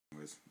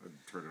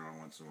turn it on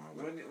once in a while.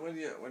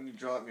 When you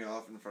drop me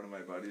off in front of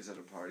my buddies at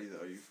a party,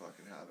 though, you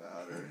fucking have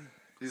at her.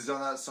 He's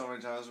done that so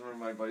many times.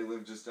 Remember, my buddy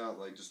lived just down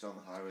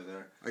the highway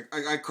there.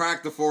 I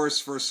cracked the force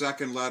for a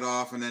second, let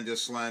off, and then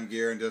just slammed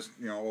gear and just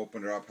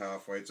opened it up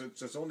halfway.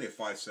 It's only a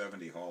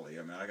 570 Holly.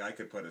 I mean, I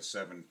could put a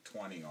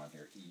 720 on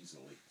here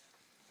easily.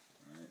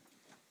 All right.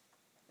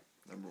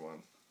 Number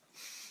one.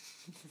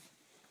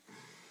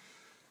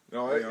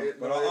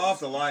 But off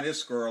the line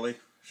is squirrely.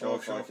 She'll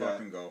fucking yeah.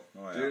 go.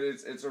 Oh, yeah. Dude,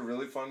 it's a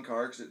really fun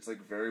car because it's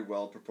like very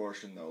well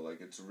proportioned though.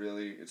 Like it's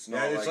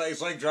not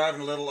it's like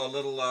driving a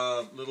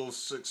little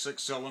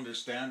six cylinder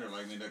standard.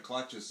 Like, I mean, the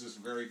clutch is just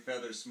very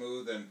feather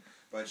smooth,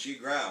 but she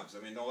grabs. I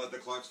mean, don't let the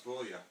clutch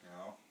pull you. You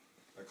know,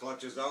 the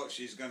clutch is out.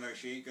 She ain't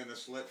gonna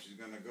slip. She's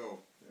gonna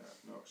go. Yeah,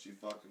 no, she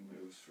fucking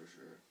moves for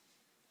sure.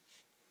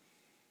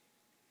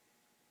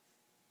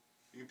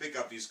 You can pick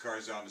up these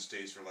cars down the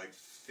States for like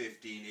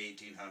 $1,500,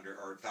 $1,800,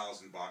 or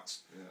 $1,000.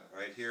 Yeah.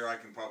 Right here, I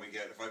can probably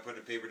get, if I put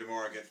a paper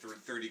tomorrow, I get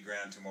 30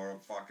 grand tomorrow,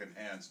 fucking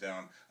hands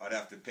down. I'd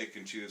have to pick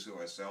and choose who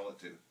I sell it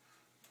to.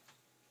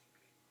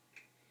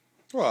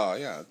 Well,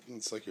 yeah,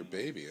 it's like your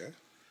baby, eh?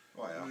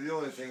 Oh, yeah. The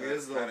only thing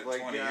is, though,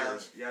 like,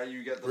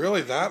 you get the...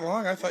 Really, that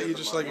long? I thought you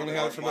just, like, only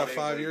had it for about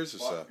 5 years or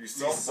so. You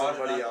see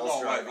somebody else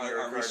driving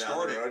your car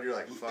down the road, you're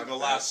like, fuck the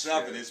last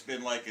 7, it's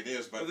been like it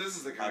is, but this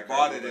is the kind I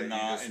bought it in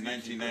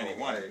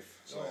 1991.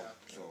 So,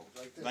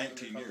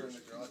 19 years.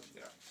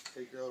 Yeah.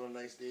 Take her out on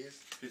nice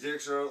days. He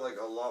takes her out like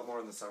a lot more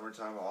in the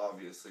summertime,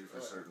 obviously for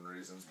certain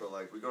reasons. But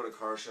like we go to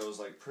car shows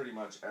like pretty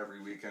much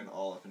every weekend,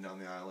 all up and down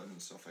the island and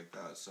stuff like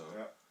that. So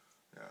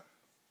yeah.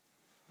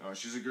 No,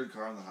 she's a good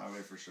car on the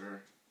highway for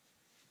sure.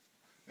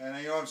 And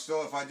I'm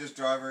still, if I just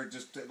drive her,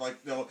 just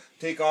like they'll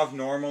take off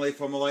normally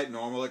from a light,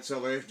 normal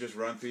acceleration, just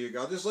run through your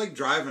go. Just like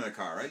driving a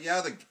car, right?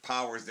 Yeah, the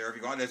power's there. If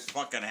you go on this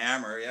fucking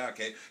hammer, yeah,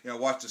 okay.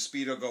 Watch the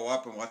speedo go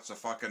up and watch the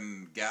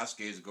fucking gas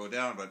gauge go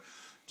down. But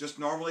just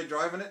normally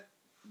driving it,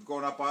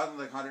 going up island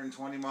like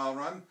 120 mile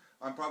run,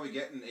 I'm probably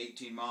getting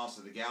 18 miles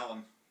to the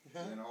gallon.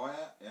 Yeah.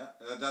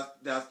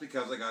 That's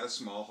because I got a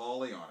small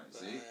Holly on it.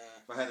 See,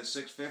 if I had a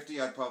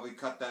 650, I'd probably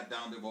cut that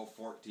down to about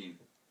 14.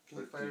 Can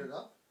you fire it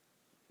up?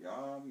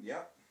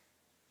 Yeah.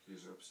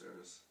 Keys are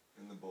upstairs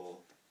in the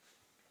bowl.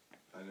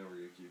 I know where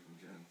you keep them,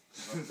 Ken.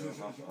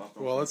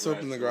 Well, let's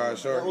open the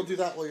garage door. Yeah, we'll do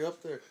that while you're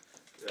up there.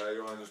 Yeah,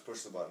 you want to just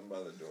push the button by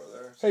the door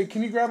there? Hey,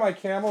 can you grab my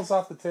camels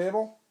off the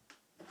table?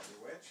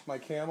 Which? My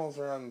camels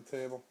are on the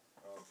table.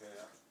 Okay.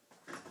 Yeah.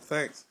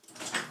 Thanks.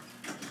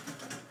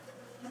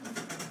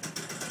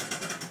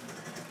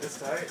 It's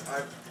tight.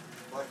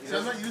 See,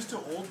 I'm not used to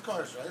old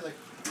cars, right? Like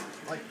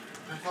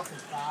they're fucking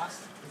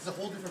fast. It's a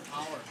whole different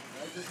power,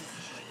 right? This is.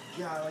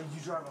 Yeah, like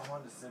you drive a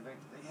Honda Civic.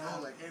 Yeah,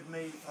 like it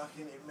may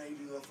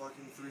do a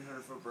fucking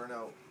 300-foot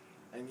burnout,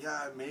 and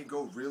yeah, it may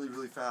go really,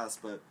 really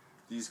fast. But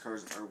these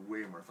cars are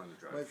way more fun to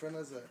drive. My friend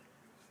has a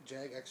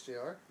Jag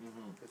XJR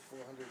with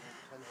 410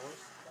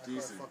 horse. That car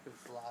fucking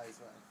flies,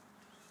 man.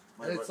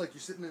 And it's like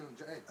you're sitting in a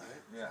Jag,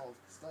 right? Yeah. Oh,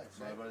 it's nice,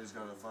 My right? buddy's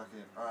got a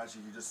fucking. Or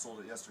actually, he just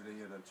sold it yesterday.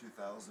 He had a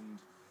 2006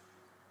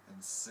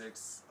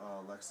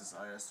 Lexus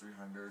IS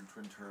 300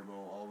 twin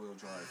turbo all-wheel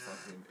drive.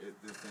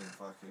 This thing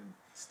fucking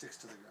Sticks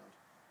to the ground.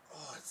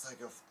 Oh, it's like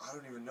I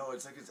don't even know.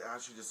 It's like it's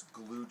actually just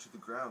glued to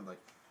the ground.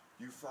 Like,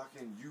 you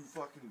fucking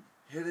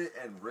hit it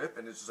and rip,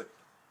 and it's just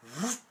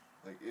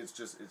like it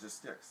just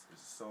sticks.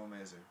 It's just so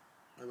amazing.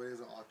 My buddy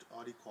has an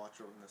Audi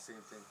Quattro and the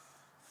same thing.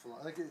 It's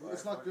not good.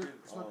 It's not good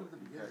at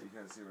the beginning. You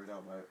can't see it right now.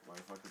 My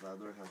fucking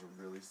Radler has a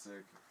really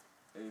sick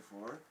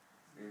A4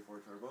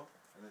 turbo.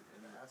 And then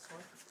in That's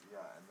one?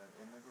 yeah, and then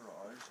in the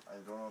garage,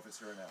 I don't know if it's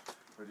here now,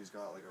 but he's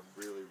got like a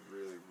really,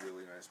 really,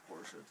 really nice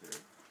Porsche too.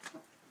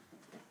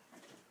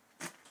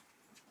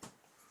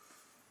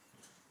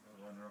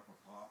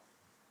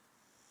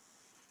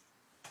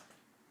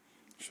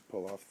 Should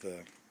pull off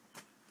the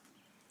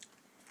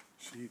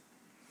sheet.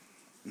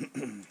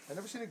 I've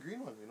never seen a green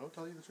one,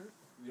 tell you the truth.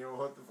 You know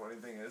what the funny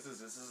thing is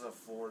this is a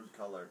Ford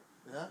color.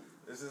 Yeah?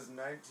 This is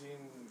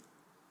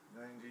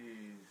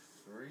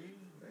 1993,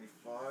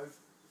 95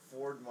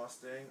 Ford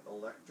Mustang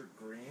electric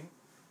green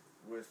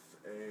with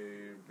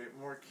a bit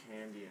more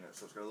candy in it,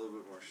 so it's got a little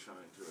bit more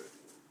shine to it.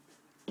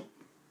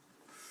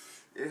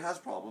 It has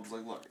problems,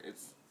 like look,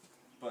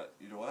 but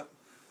you know what?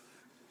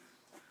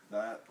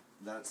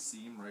 That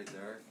seam right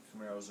there,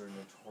 Camaros are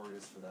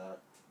notorious for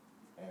that,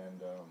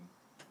 and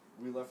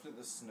we left it in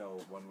the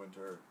snow one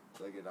winter.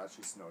 Like it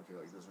actually snowed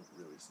here. Like it doesn't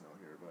really snow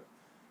here, but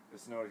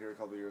it snowed here a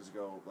couple of years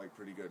ago, like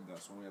pretty good. And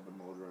that's when we had the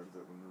motor out of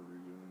it when we were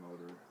redoing the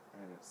motor,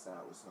 and it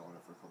sat with snow on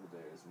it for a couple of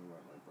days, and we went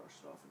and like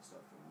brushed it off and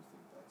stuff, and we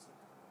think that's it.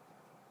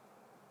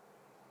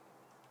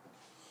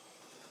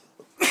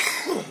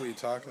 What are you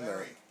talking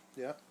about? Larry,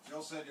 Yeah.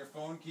 Jill said your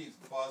phone keeps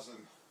buzzing.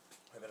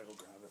 I better go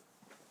grab it.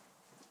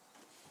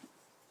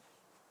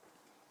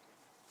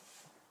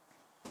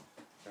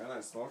 And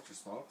I smoked your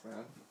smoke,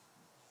 man.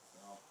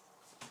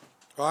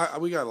 Well,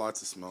 we got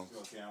lots of smoke.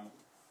 Still camel.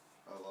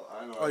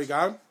 I know. Oh, you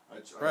got him?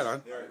 Right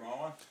on. There, you want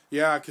one?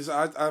 Yeah, because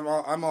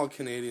I'm all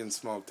Canadian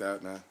smoked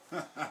out now.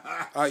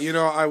 You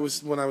know,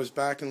 when I was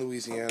back in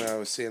Louisiana, I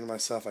was saying to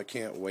myself, I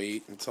can't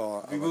wait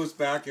until If he moves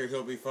back here,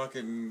 he'll be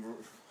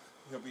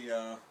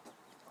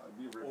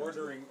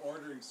ordering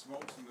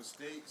smokes from the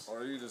States.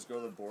 Or you just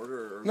go to the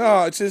border. Or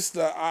No, it's just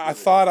I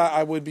thought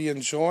I would be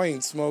enjoying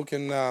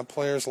smoking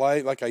Players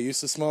Light like I used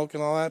to smoke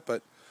and all that,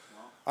 but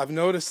I've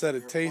noticed that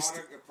it tastes.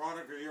 A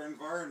product of your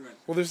environment.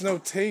 Well, there's no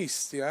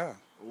taste. Yeah.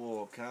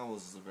 Well,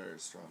 Camels is a very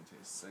strong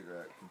taste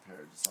cigarette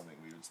compared to something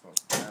we would smoke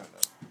in Canada.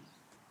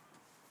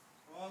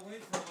 Well, I'll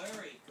wait for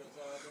Larry.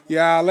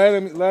 Yeah, let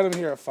him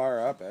hear it fire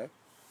up, eh?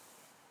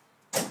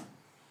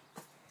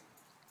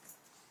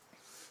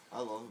 I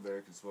love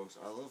American smokes.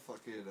 I love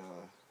fucking.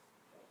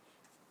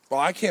 Well,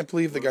 I can't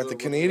believe they got the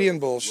Canadian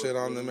bullshit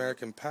on the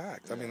American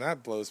pack. I mean,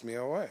 that blows me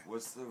away.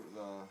 What's the?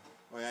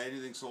 Oh yeah,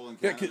 anything sold in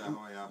Canada. Yeah,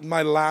 Oh yeah.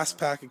 my last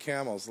pack of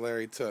Camels,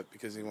 Larry took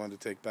because he wanted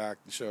to take back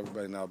to show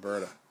everybody in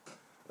Alberta.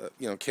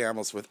 You know,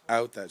 Camels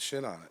without that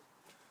shit on it.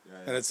 Yeah,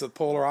 yeah. And it's the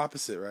polar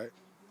opposite, right?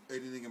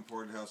 Anything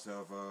important has to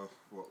have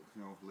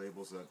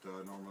labels that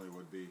normally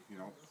would be,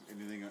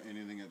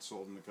 anything that's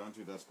sold in the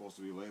country that's supposed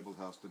to be labeled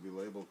has to be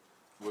labeled.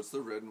 What's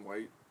the red and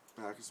white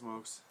pack of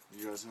smokes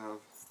you guys have?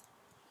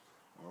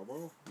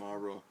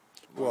 Marlboro.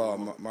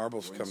 Well,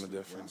 Marble's coming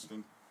different.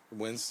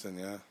 Winston,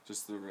 yeah.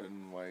 Just the red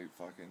and white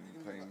fucking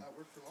plain. That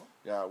worked for long?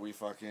 Yeah, we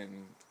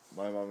fucking.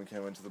 My mom and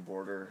Ken went to the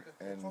border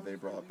and they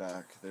brought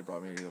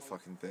me the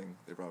fucking thing.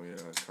 They brought me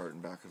a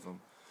carton back of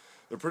them.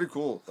 They're pretty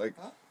cool. Like,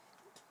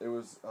 it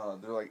was,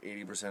 they're like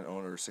 80%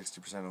 owned or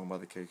 60% owned by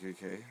the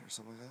KKK or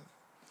something like that.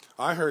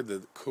 I heard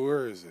that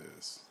Coors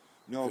is.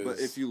 No, but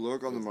if you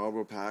look on the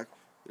Marlboro pack,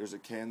 there's a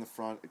can in the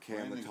front, a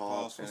can in the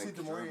top, and See a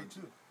Demorier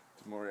too.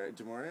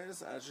 Demorier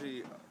is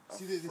actually a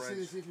See if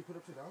you put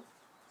upside down?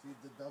 See,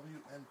 the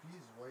WNP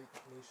is White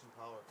Nation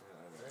Power.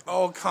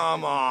 Oh,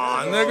 come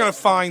on. They're going to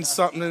find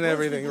something and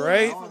everything,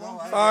 right?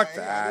 Fuck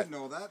that. I didn't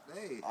know that.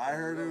 Hey. I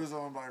heard it was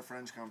owned by a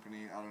French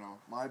company. I don't know.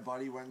 My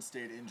buddy went and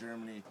stayed in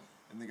Germany,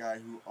 and the guy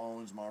who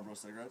owns Marlboro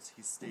cigarettes,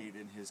 he stayed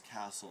in his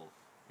castle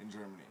in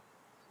Germany.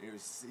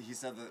 He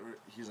said that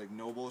he's like,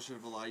 no bullshit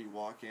of a lie. You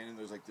walk in and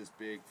there's like this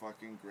big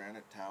fucking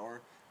granite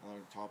tower. And on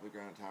the top of the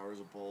granite tower is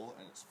a bowl,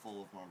 and it's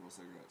full of Marlboro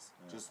cigarettes,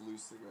 just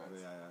loose cigarettes.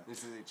 Yeah, yeah. They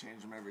say they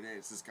change them every day.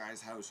 It's this guy's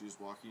house. You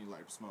just walk in, you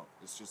light up smoke.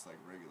 It's just like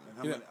regular.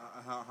 And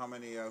how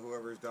many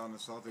whoever's down the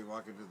south, they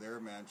walk into their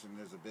mansion,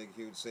 there's a big,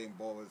 huge same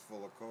bowl is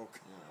full of Coke.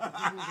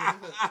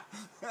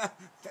 Yeah.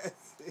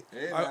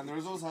 Hey man,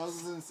 there's those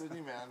houses in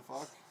Sydney, man.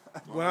 Fuck.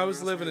 When I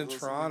was living in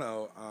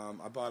Toronto,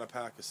 I bought a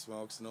pack of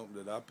smokes and opened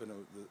it up, and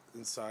the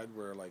inside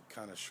were like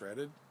kind of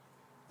shredded.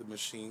 The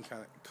machine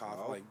kind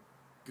of like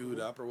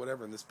gooed up or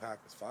whatever, and this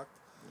pack was fucked.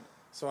 Yeah.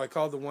 So I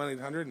called the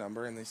 1-800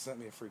 number, and they sent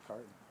me a free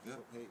carton. Yeah.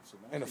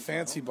 And a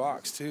fancy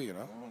box too, you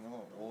know.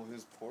 No. Well,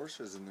 his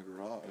Porsche's in the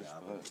garage. Yeah,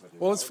 but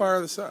well, let's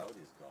fire this up.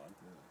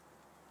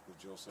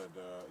 Jill said,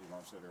 your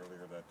mom said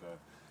earlier that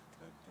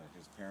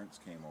his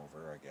parents came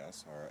over, I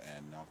guess,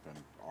 and knocked on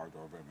our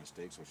door by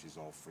mistake, so she's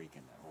all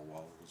freaking out. Oh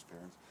well, his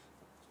parents.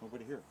 There's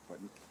nobody here, but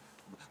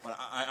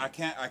I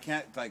can't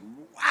like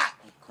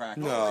crack.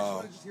 No. I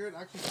want to just hear it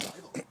actually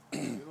idle. You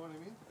know what I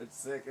mean? It's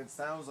sick. It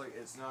sounds like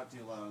it's not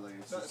too loud. Like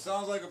It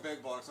sounds like a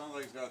big box. Sounds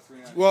like it's got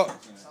 300. Well,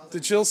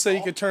 did Jill say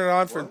you could turn it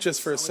on for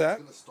just for a set?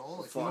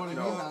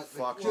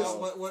 Fuck Just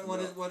no.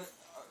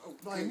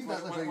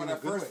 when I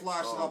first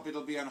flash it up,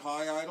 it'll be on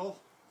high idle.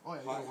 Oh,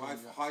 yeah,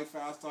 High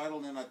fast idle,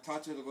 and then I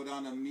touch it, it'll go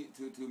down to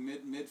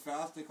mid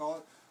fast, they call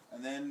it,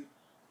 and then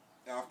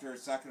after a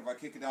second, if I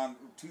kick it down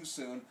too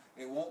soon,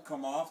 it won't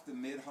come off the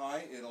mid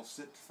high. It'll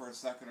sit for a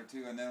second or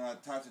two, and then when I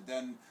touch it,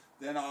 then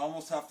I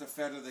almost have to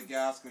feather the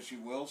gas because she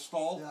will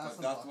stall. Yeah, but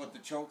that's what the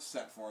choke's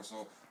set for.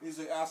 So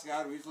usually ask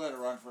Adam, we just let it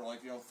run for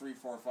like 3,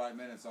 4, 5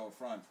 minutes out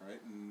front,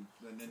 right, and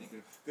then you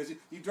can because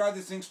you drive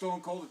this thing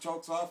stone cold, the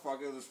choke's off,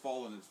 fuck, it'll just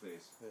fall in its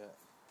face. Yeah.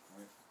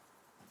 Right.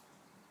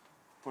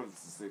 Put it to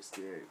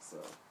 68, so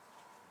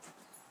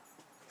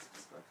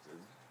expected.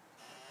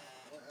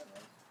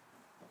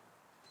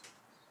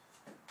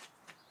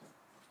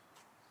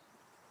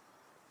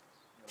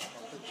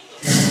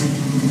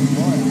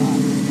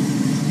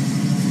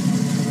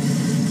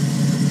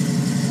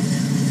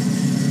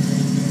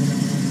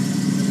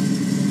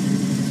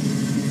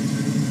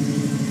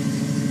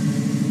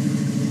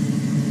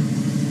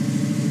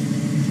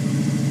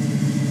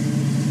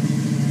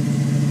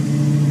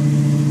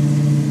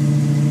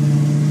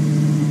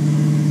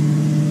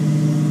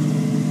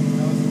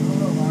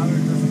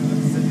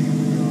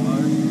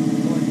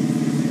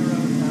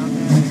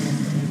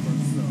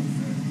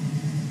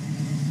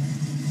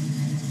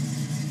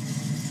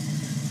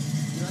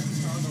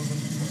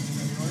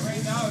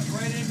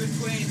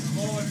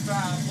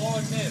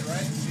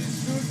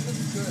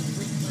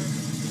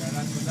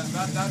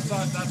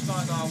 That's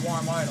not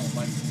warm idle,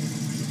 like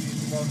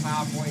about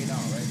halfway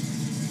now, right?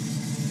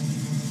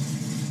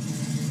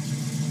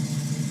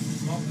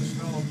 Love the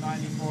smell of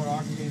 94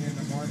 octane in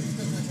the morning.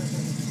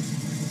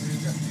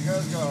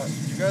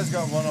 You guys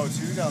got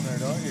 102 down there,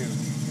 don't you?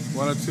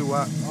 102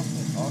 what?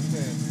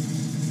 Octane.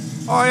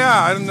 Oh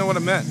yeah, I didn't know what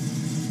it meant.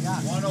 Yeah.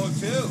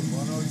 102.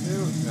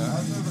 102. Yeah.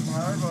 That's where the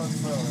power boats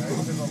go, right?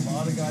 Because a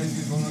lot of guys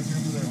use 102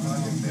 for their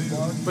fucking big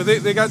blocks. But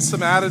they got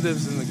some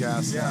additives in the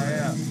gas. Yeah,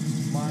 yeah.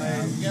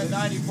 You get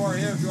 94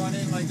 here. If you want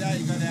anything like that,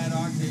 you got to add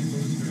octane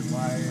boosters.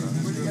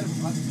 Where do you get it?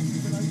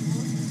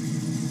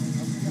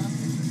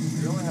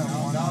 We only have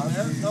one Down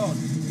there? option. No,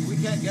 we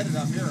can't get it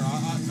up here.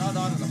 Not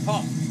out of the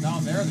pump.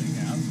 Down there they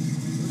can.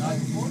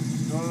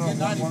 No, Get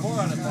 94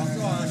 out of the pump.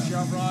 Oh,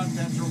 Chevron,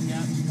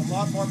 Petrocan. A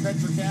lot more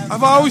Petrocan.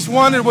 I've always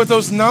wondered what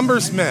those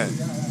numbers meant.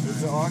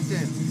 It's an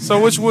octane.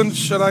 So which one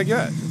should I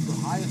get? The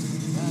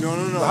highest. No.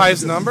 The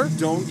highest number?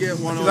 Don't get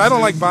 102. Because I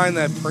don't like buying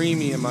that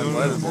premium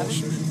unleaded No.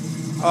 bullshit.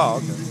 Oh,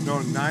 okay.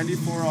 No,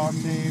 94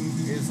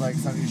 octane is like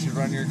something you should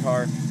run your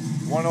car.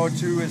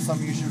 102 is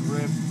something you should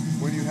rip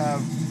when you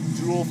have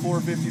dual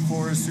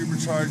 454s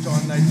supercharged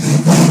on nitrogen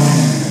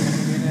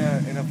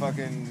in a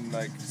fucking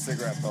like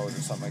cigarette boat or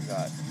something like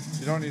that.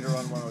 You don't need to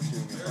run 102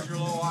 in your There's car.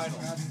 your low idle.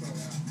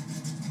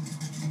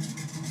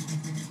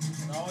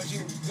 Now, once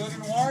you good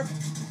and warm,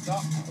 the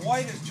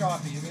white is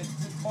choppy. It's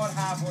about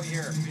halfway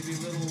here, maybe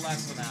a little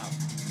less than half.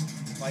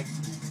 Like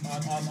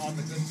on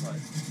the good side.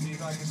 See,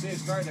 I can see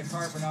it's starting to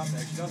carbon up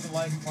there. She doesn't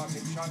like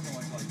fucking chunking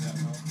like that,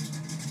 no?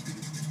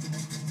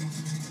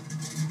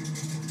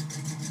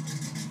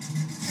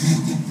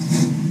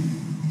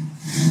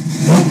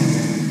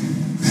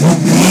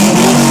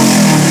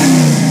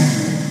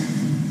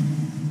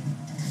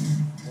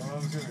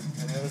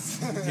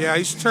 Yeah,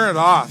 you should turn it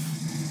off.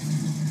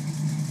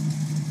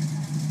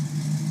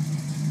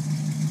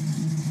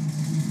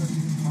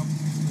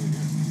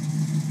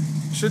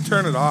 You should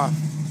turn it off.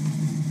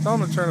 Tell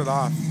them to turn it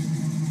off.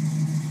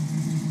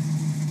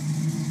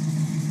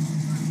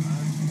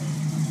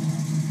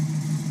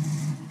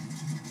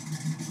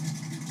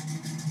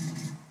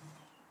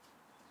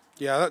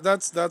 Yeah,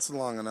 that's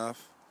long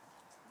enough.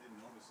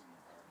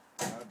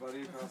 My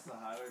buddy across the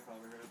highway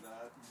probably heard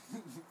that.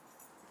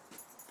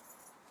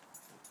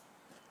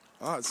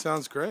 Oh, it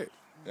sounds great.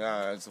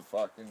 Yeah, it's a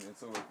working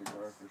car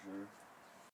for sure.